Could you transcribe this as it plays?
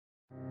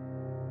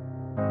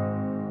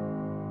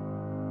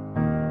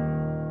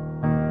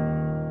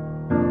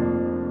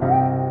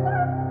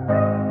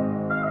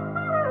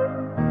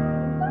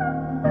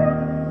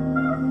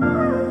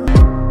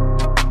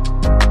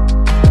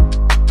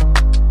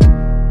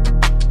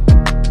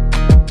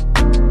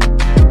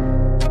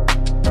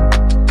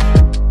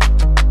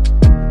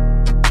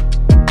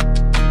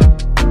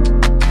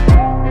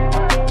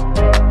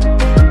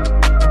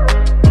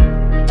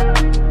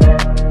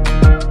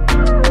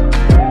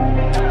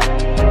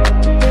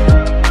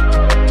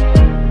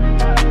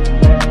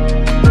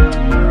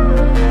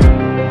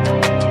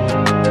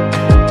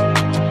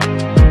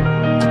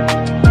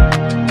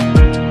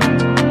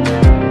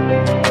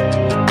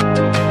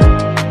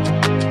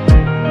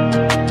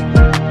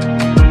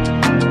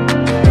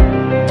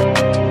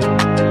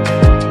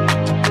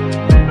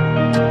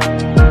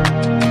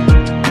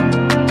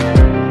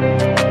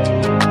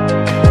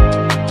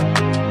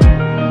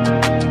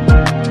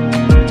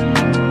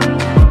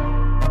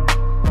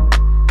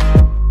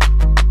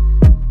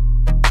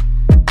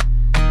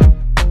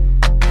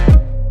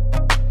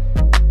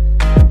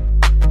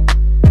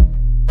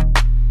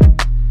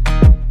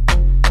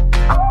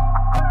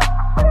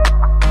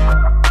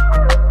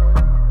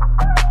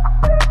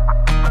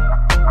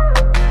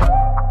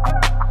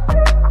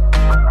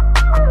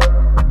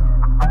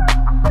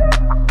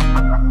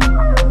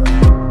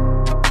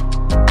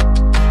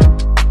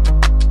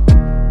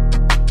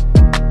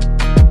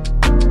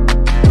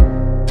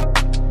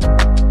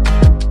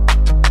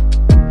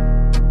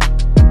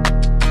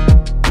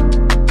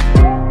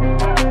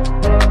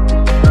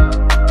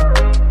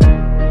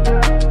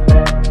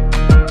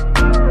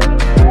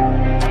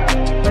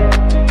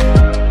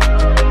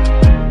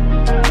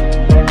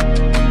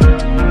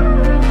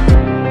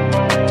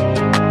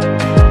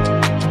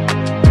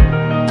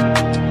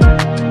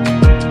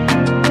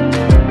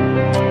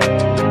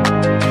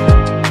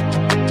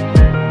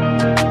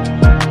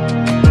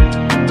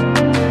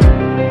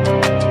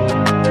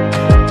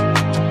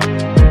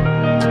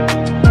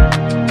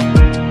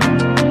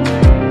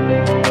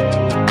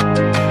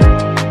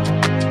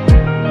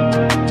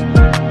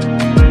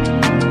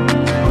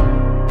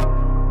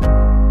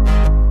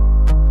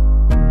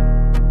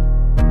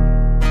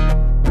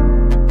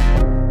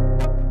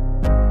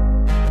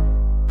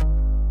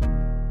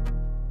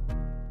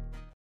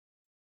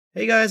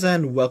Hey guys,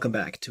 and welcome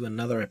back to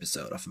another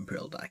episode of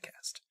Imperial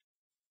Diecast.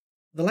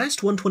 The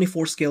last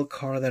 124 scale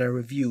car that I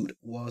reviewed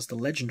was the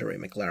legendary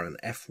McLaren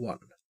F1,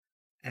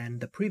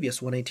 and the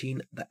previous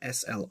 118, the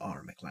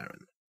SLR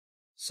McLaren.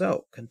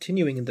 So,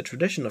 continuing in the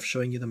tradition of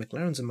showing you the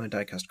McLarens in my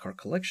diecast car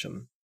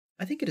collection,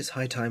 I think it is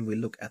high time we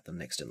look at the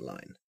next in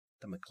line,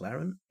 the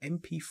McLaren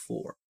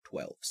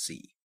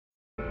MP4-12C.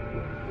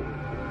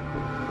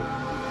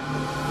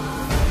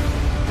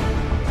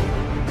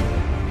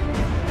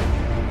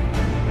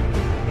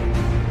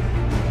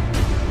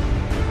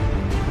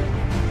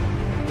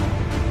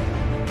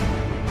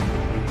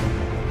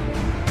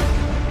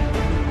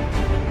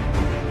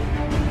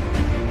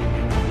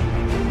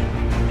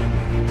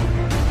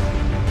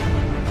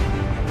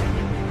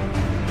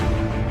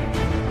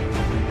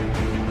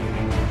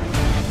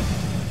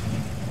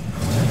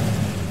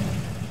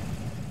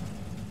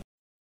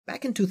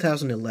 Back in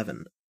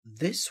 2011,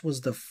 this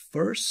was the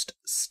first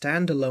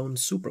standalone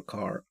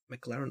supercar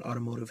McLaren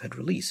Automotive had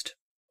released,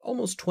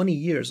 almost 20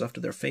 years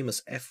after their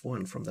famous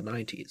F1 from the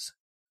 90s.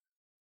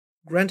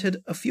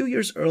 Granted, a few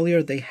years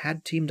earlier they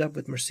had teamed up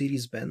with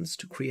Mercedes-Benz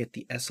to create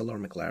the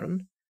SLR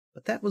McLaren,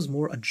 but that was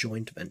more a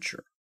joint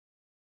venture.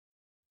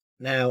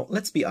 Now,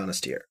 let's be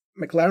honest here,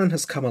 McLaren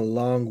has come a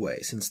long way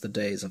since the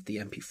days of the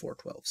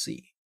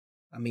MP4-12C.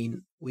 I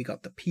mean, we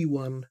got the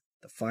P1,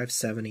 the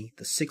 570,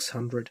 the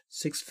 600,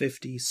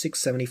 650,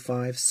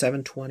 675,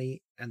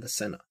 720, and the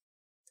Senna.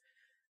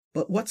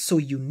 But what's so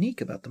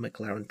unique about the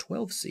McLaren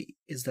 12C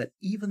is that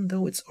even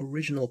though its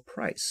original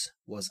price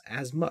was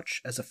as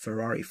much as a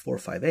Ferrari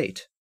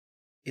 458,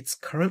 it's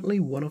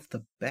currently one of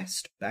the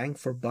best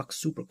bang-for-buck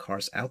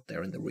supercars out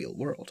there in the real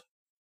world.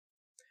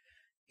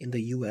 In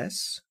the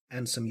US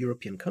and some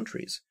European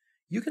countries,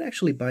 you can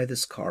actually buy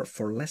this car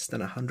for less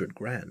than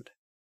 $100,000.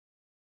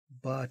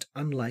 But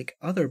unlike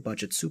other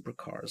budget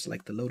supercars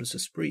like the Lotus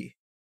Esprit,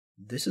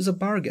 this is a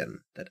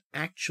bargain that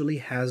actually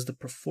has the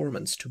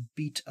performance to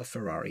beat a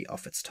Ferrari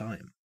of its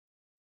time.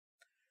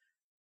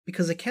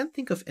 Because I can't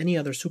think of any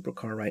other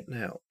supercar right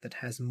now that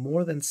has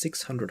more than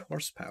 600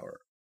 horsepower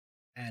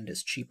and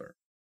is cheaper.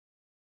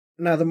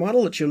 Now, the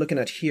model that you're looking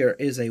at here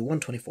is a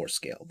 124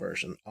 scale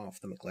version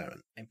of the McLaren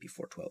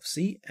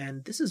MP4-12C,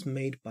 and this is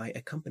made by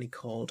a company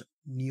called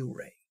New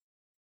Ray.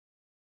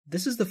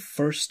 This is the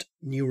first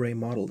New Ray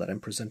model that I'm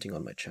presenting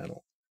on my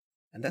channel,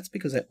 and that's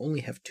because I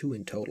only have two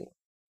in total.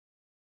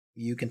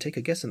 You can take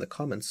a guess in the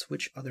comments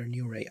which other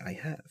New Ray I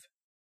have.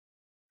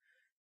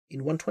 In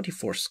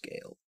 124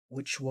 scale,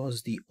 which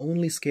was the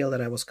only scale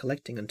that I was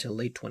collecting until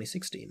late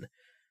 2016,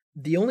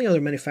 the only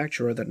other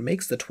manufacturer that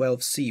makes the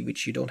 12C,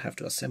 which you don't have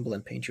to assemble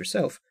and paint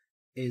yourself,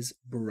 is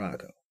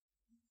Burago.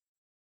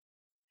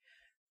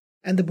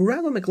 And the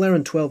Burago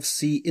McLaren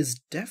 12C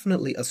is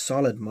definitely a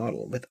solid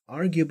model with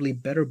arguably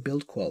better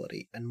build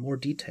quality and more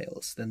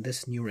details than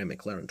this New Ray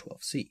McLaren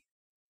 12C.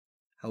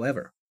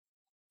 However,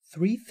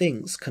 three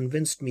things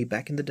convinced me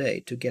back in the day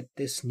to get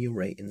this New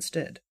Ray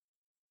instead.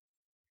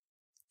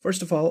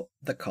 First of all,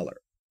 the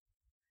color.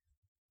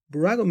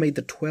 Burago made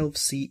the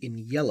 12C in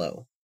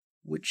yellow,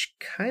 which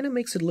kind of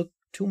makes it look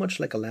too much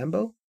like a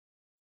Lambo,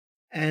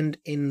 and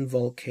in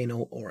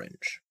volcano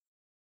orange.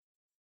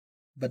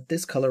 But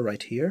this color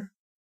right here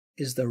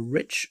is the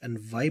rich and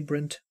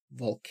vibrant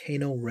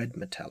volcano red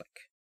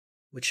metallic,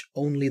 which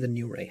only the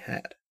New Ray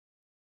had.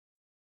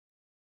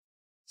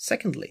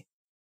 Secondly,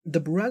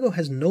 the Burago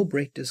has no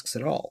brake discs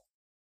at all,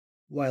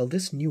 while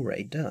this New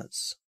Ray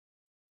does.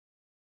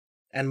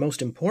 And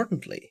most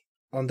importantly,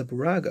 on the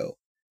Burago,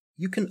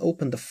 you can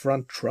open the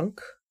front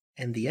trunk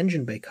and the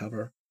engine bay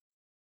cover,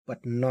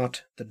 but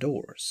not the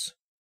doors,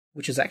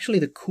 which is actually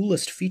the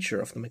coolest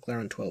feature of the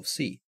McLaren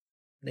 12C,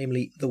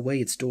 namely the way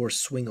its doors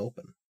swing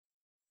open.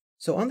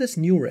 So on this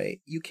New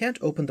Ray, you can't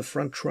open the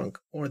front trunk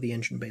or the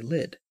engine bay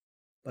lid,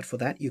 but for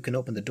that you can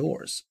open the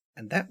doors,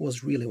 and that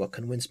was really what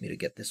convinced me to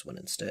get this one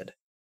instead.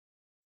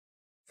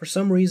 For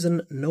some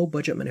reason, no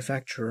budget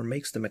manufacturer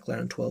makes the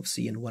McLaren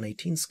 12C in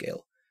 118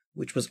 scale,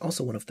 which was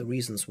also one of the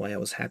reasons why I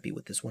was happy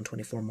with this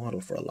 124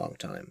 model for a long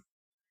time.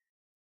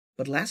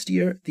 But last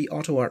year, the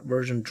Auto Art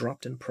version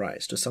dropped in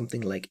price to something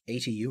like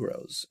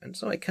 €80, and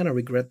so I kind of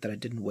regret that I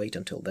didn't wait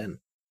until then.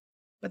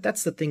 But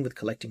that's the thing with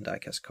collecting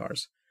diecast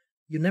cars.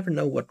 You never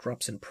know what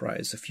drops in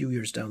price a few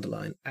years down the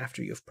line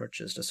after you've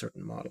purchased a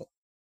certain model.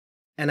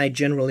 And I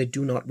generally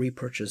do not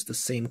repurchase the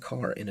same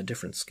car in a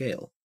different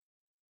scale.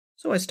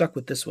 So I stuck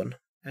with this one,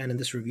 and in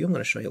this review I'm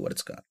going to show you what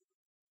it's got.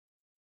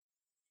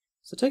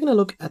 So taking a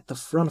look at the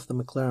front of the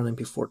McLaren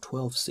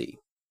MP4-12C,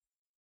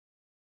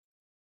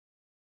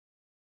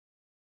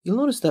 you'll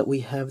notice that we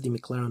have the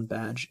McLaren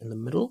badge in the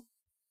middle.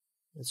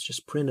 It's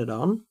just printed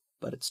on,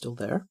 but it's still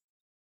there.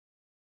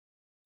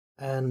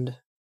 And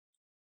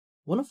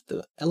one of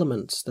the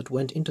elements that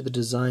went into the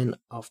design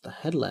of the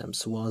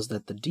headlamps was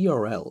that the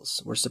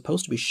DRLs were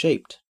supposed to be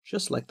shaped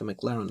just like the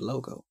McLaren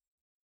logo.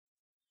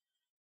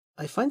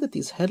 I find that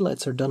these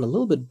headlights are done a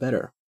little bit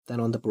better than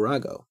on the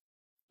Burago,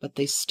 but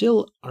they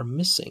still are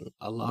missing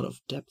a lot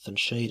of depth and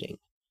shading.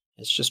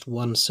 It's just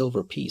one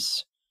silver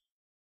piece.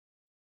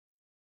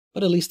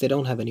 But at least they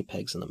don't have any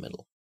pegs in the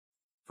middle.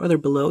 Further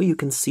below you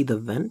can see the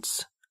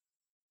vents,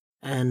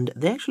 and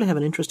they actually have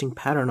an interesting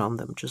pattern on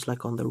them, just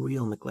like on the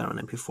real McLaren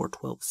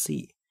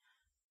MP4-12C.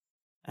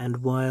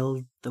 And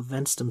while the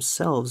vents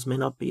themselves may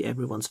not be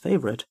everyone's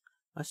favorite,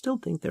 I still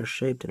think they're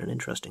shaped in an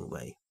interesting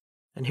way.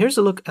 And here's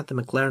a look at the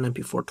McLaren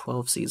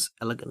MP4-12C's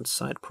elegant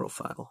side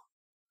profile.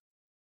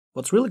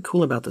 What's really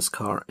cool about this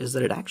car is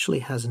that it actually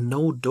has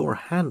no door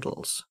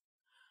handles.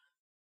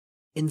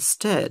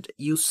 Instead,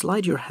 you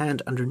slide your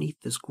hand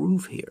underneath this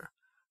groove here,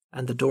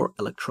 and the door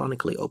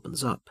electronically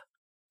opens up.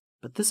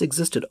 But this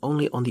existed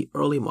only on the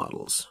early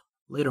models.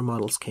 Later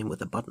models came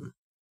with a button.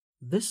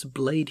 This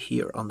blade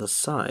here on the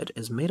side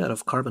is made out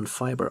of carbon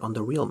fiber on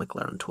the real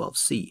McLaren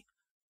 12C,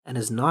 and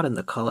is not in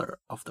the color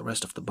of the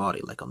rest of the body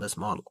like on this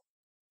model.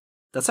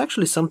 That's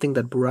actually something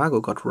that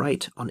Burago got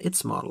right on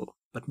its model,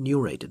 but New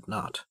Ray did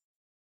not.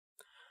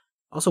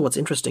 Also, what's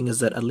interesting is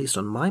that at least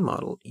on my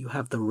model, you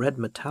have the red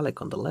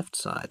metallic on the left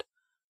side,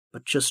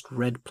 but just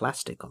red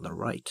plastic on the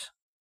right.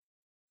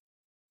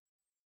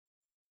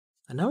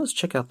 And now let's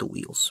check out the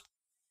wheels.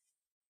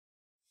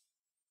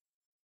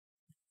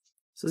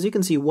 So as you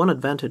can see, one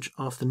advantage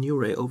of the New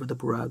Ray over the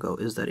Burago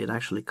is that it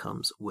actually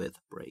comes with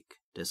brake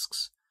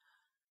discs.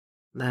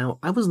 Now,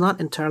 I was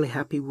not entirely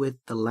happy with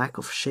the lack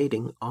of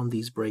shading on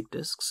these brake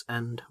discs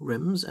and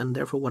rims, and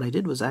therefore what I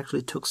did was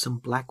actually took some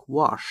black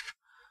wash,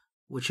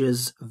 which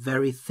is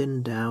very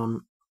thinned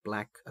down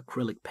black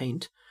acrylic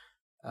paint,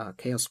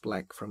 Chaos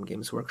Black from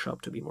Games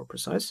Workshop to be more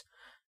precise,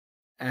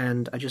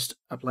 and I just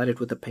applied it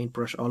with a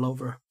paintbrush all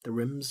over the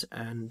rims,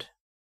 and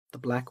the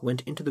black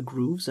went into the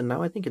grooves, and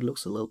now I think it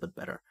looks a little bit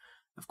better.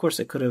 Of course,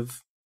 I could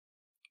have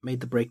made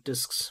the brake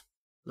discs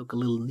look a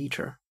little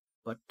neater,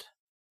 but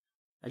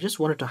I just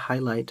wanted to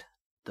highlight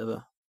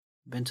the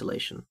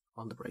ventilation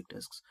on the brake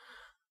discs.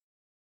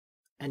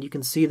 And you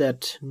can see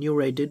that New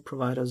Ray did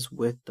provide us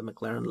with the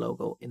McLaren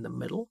logo in the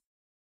middle,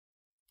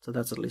 so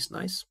that's at least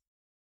nice.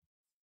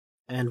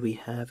 And we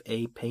have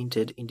a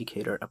painted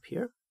indicator up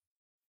here,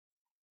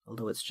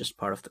 although it's just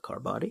part of the car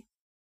body.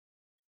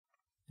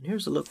 And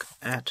here's a look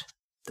at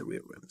the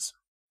rear rims.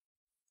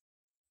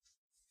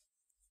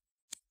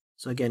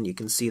 So again, you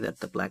can see that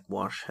the black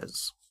wash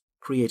has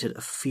created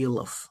a feel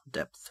of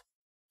depth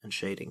and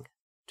shading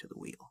to the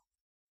wheel.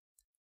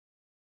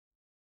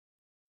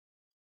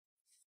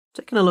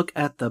 Taking a look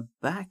at the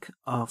back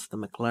of the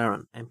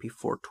McLaren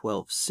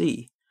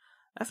MP4-12C,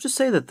 I have to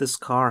say that this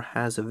car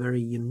has a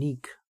very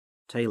unique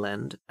tail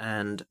end,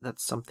 and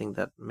that's something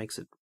that makes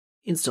it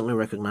instantly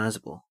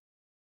recognizable.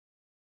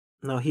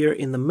 Now here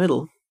in the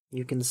middle,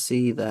 you can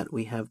see that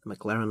we have the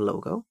McLaren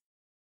logo,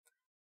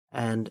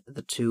 and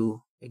the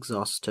two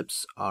exhaust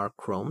tips are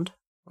chromed,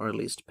 or at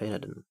least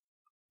painted in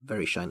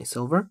very shiny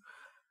silver.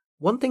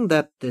 One thing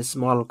that this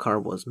model car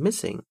was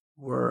missing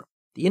were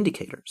the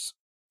indicators.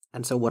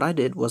 And so what I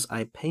did was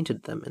I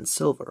painted them in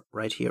silver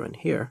right here and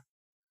here.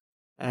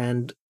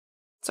 And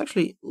it's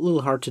actually a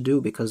little hard to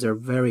do because they're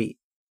very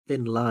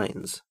thin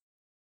lines.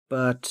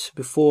 But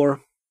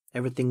before,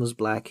 everything was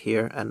black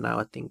here, and now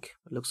I think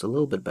it looks a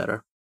little bit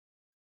better.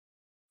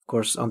 Of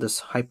course, on this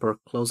hyper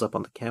close-up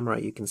on the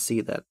camera, you can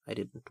see that I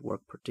didn't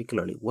work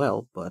particularly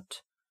well,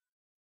 but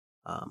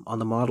on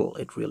the model,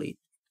 it really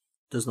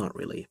does not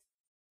really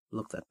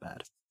look that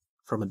bad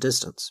from a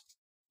distance.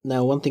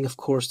 Now, one thing, of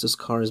course, this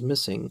car is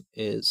missing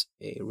is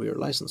a rear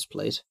license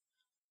plate,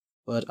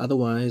 but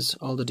otherwise,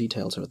 all the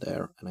details are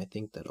there, and I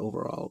think that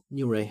overall,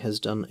 New Ray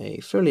has done a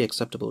fairly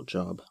acceptable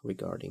job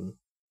regarding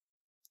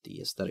the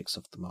aesthetics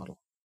of the model.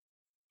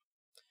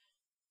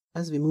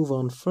 As we move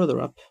on further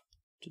up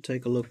to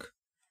take a look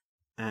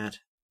at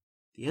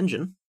the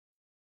engine,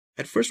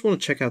 I'd first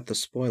want to check out the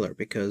spoiler,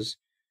 because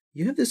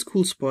you have this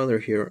cool spoiler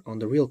here on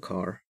the real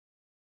car,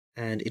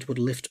 and it would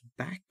lift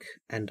back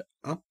and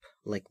up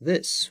like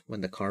this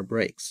when the car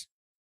brakes.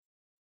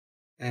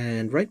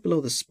 And right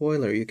below the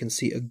spoiler you can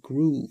see a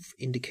groove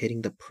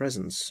indicating the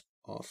presence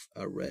of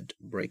a red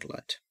brake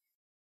light.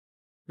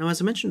 Now,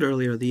 as I mentioned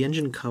earlier, the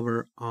engine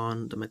cover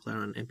on the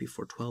McLaren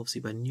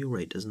MP4-12C by New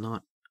Ray does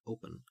not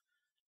open.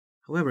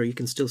 However, you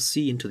can still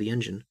see into the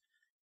engine,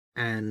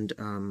 and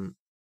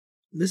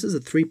this is a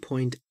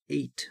 3.8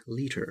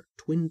 liter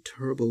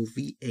twin-turbo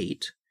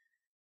V8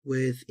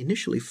 with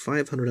initially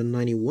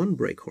 591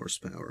 brake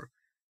horsepower,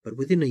 but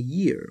within a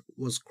year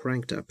was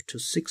cranked up to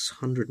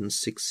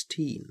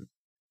 616.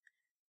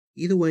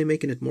 Either way,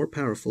 making it more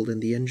powerful than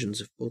the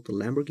engines of both the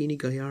Lamborghini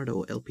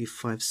Gallardo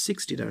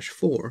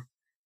LP560-4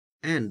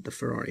 and the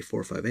Ferrari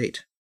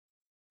 458.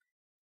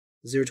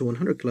 0 to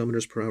 100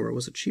 km per hour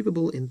was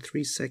achievable in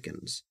 3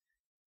 seconds,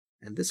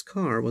 and this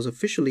car was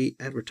officially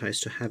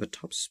advertised to have a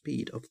top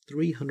speed of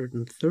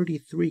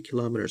 333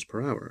 km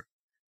per hour.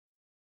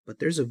 But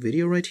there's a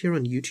video right here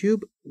on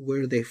YouTube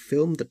where they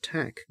filmed the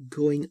tach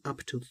going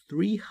up to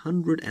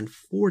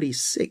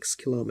 346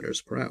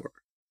 km per hour.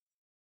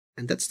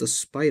 And that's the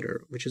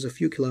Spider, which is a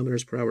few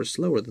kilometers per hour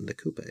slower than the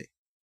Coupe.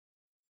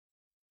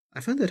 I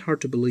find that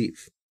hard to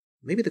believe.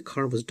 Maybe the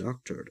car was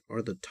doctored,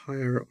 or the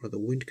tire or the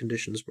wind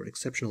conditions were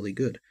exceptionally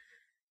good.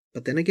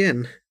 But then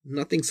again,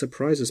 nothing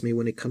surprises me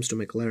when it comes to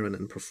McLaren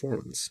and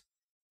performance.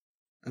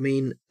 I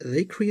mean,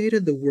 they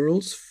created the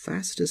world's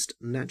fastest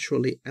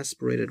naturally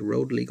aspirated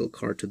road legal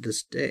car to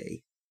this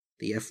day,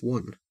 the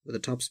F1, with a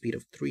top speed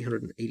of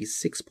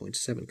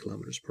 386.7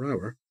 kilometers per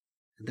hour,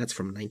 and that's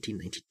from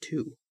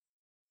 1992.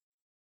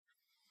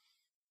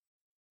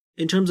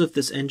 In terms of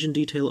this engine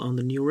detail on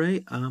the New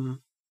Ray,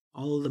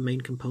 all of the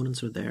main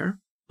components are there,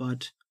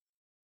 but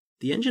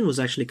the engine was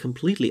actually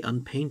completely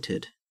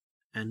unpainted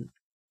and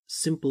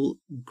simple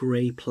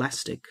grey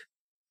plastic,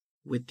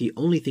 with the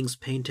only things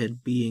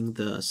painted being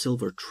the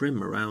silver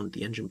trim around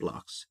the engine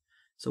blocks.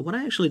 So what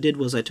I actually did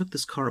was I took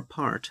this car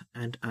apart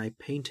and I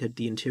painted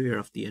the interior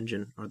of the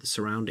engine, or the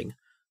surrounding,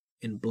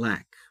 in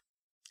black,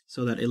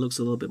 so that it looks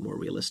a little bit more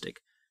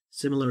realistic.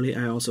 Similarly,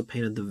 I also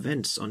painted the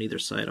vents on either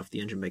side of the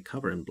engine bay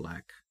cover in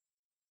black.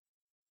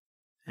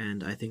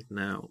 And I think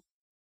now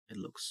it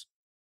looks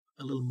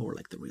a little more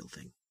like the real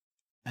thing.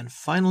 And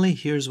finally,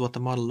 here's what the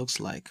model looks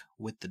like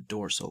with the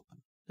doors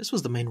open. This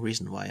was the main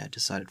reason why I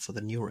decided for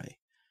the New Ray.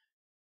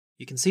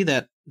 You can see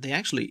that they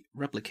actually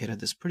replicated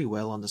this pretty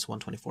well on this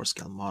 1/24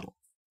 scale model.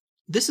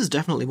 This is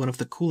definitely one of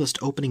the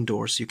coolest opening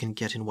doors you can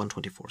get in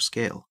 1/24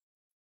 scale.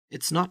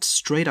 It's not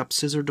straight up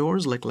scissor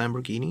doors like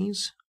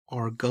Lamborghinis,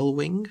 or gull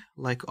wing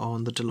like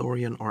on the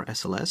DeLorean or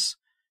SLS,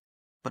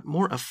 but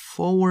more a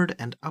forward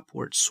and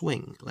upward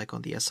swing like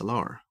on the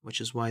SLR,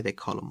 which is why they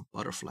call them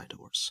butterfly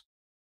doors.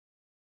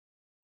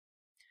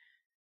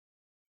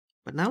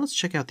 But now let's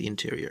check out the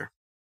interior.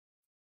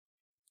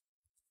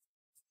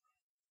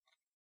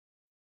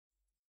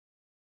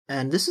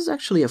 And this is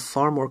actually a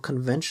far more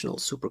conventional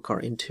supercar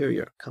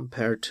interior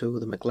compared to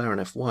the McLaren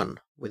F1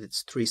 with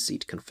its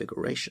 3-seat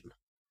configuration.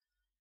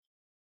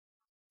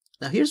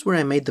 Now here's where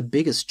I made the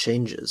biggest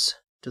changes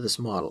to this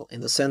model, in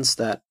the sense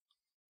that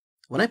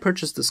when I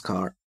purchased this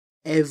car,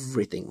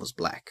 everything was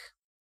black,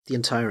 the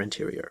entire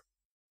interior.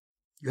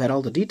 You had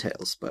all the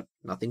details, but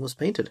nothing was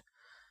painted.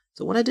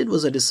 So what I did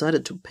was I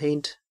decided to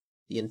paint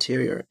the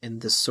interior in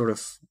this sort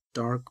of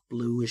dark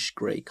bluish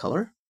gray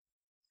color,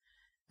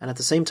 and at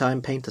the same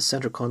time paint the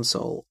center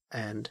console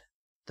and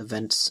the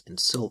vents in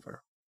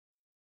silver.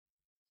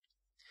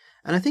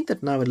 And I think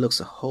that now it looks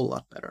a whole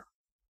lot better.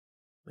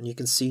 And you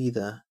can see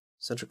the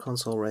center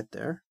console right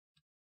there,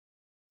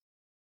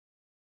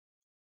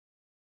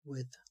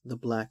 with the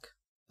black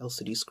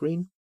LCD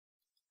screen.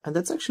 And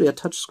that's actually a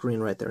touch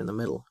screen right there in the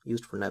middle,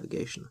 used for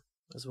navigation,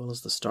 as well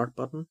as the start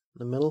button in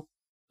the middle,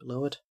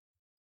 below it.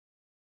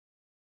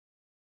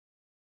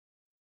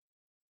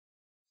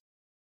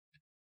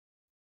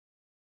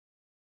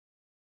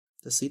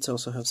 The seats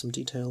also have some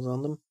details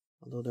on them,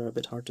 although they're a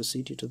bit hard to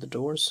see due to the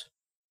doors.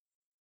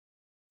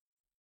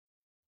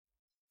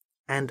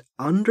 And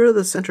under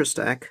the center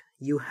stack,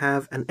 you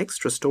have an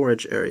extra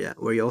storage area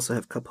where you also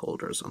have cup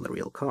holders on the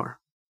real car.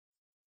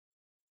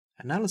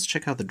 And now let's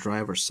check out the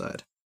driver's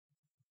side.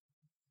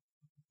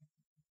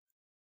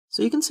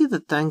 So you can see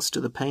that thanks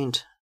to the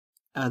paint,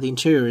 the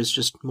interior is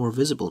just more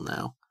visible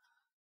now.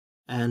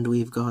 And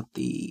we've got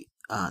the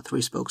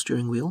 3-spoke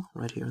steering wheel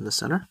right here in the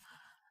center.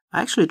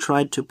 I actually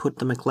tried to put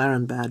the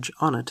McLaren badge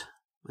on it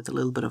with a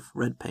little bit of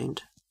red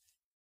paint,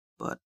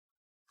 but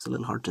it's a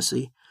little hard to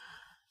see.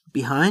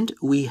 Behind,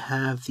 we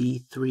have the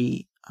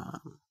 3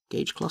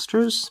 gauge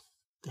clusters.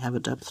 They have a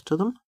depth to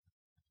them.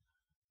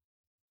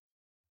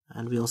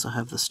 And we also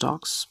have the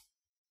stalks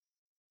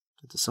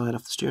at the side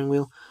of the steering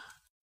wheel.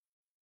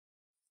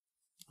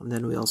 And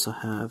then we also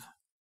have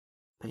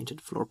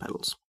painted floor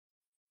pedals.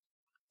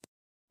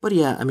 But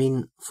yeah, I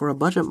mean, for a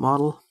budget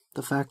model,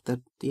 the fact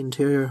that the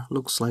interior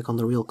looks like on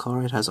the real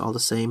car, it has all the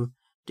same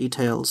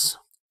details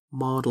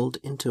modeled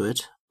into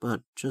it,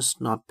 but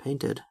just not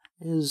painted,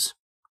 is,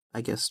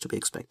 I guess, to be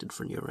expected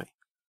for New Ray.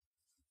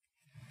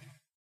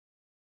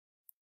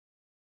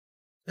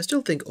 I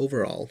still think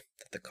overall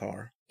that the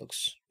car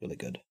looks really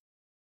good.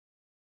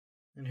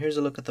 And here's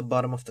a look at the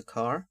bottom of the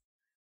car.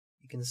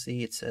 You can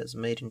see it says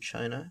Made in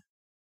China.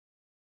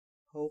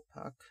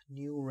 Hopak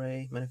New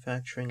Ray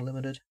Manufacturing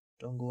Limited,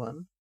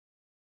 Dongguan.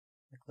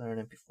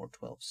 McLaren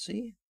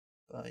MP4-12C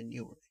by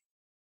New Ray.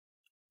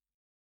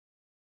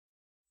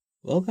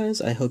 Well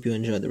guys, I hope you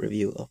enjoyed the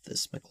review of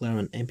this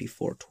McLaren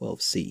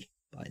MP4-12C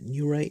by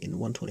New Ray in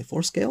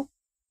 1/24 scale.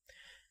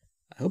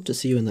 I hope to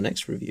see you in the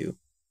next review.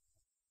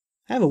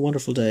 Have a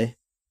wonderful day,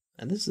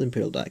 and this is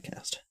Imperial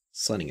Diecast,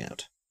 signing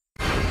out.